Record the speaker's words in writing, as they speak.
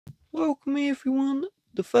Welcome everyone.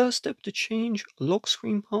 The first step to change lock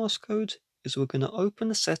screen passcode is we're going to open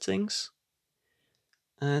the settings,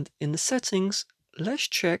 and in the settings let's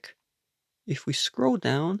check. If we scroll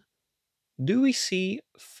down, do we see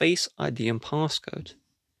Face ID and passcode?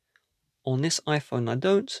 On this iPhone I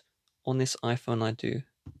don't, on this iPhone I do.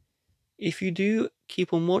 If you do,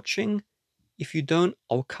 keep on watching. If you don't,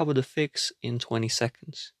 I'll cover the fix in 20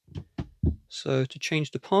 seconds. So to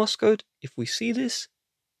change the passcode, if we see this,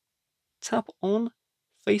 tap on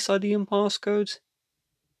Face ID and passcode,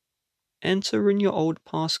 enter in your old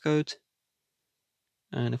passcode,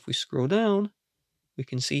 and if we scroll down, we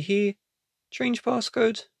can see here, change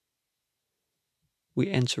passcode.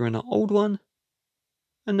 We enter in our old one,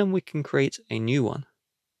 and then we can create a new one.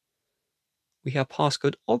 We have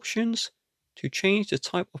passcode options to change the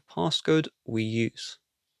type of passcode we use.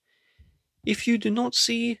 If you do not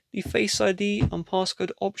see the Face ID and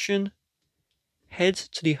passcode option, head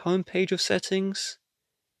to the home page of settings,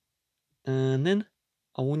 and then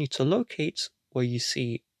I want you to locate where you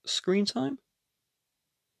see screen time,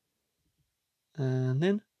 and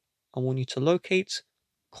then I want you to locate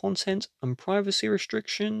content and privacy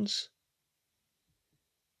restrictions.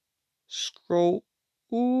 Scroll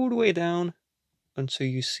all the way down until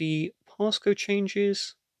you see passcode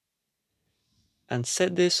changes, and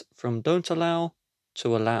set this from don't allow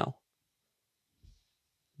to allow.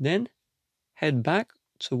 Then head back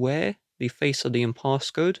to where the Face ID and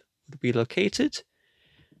passcode would be located,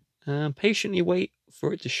 and patiently wait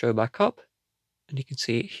for it to show back up, and you can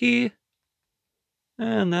see it here.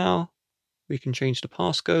 And now we can change the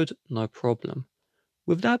passcode, no problem.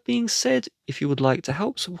 With that being said, if you would like to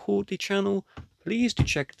help support the channel, please do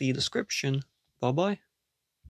check the description. Bye bye.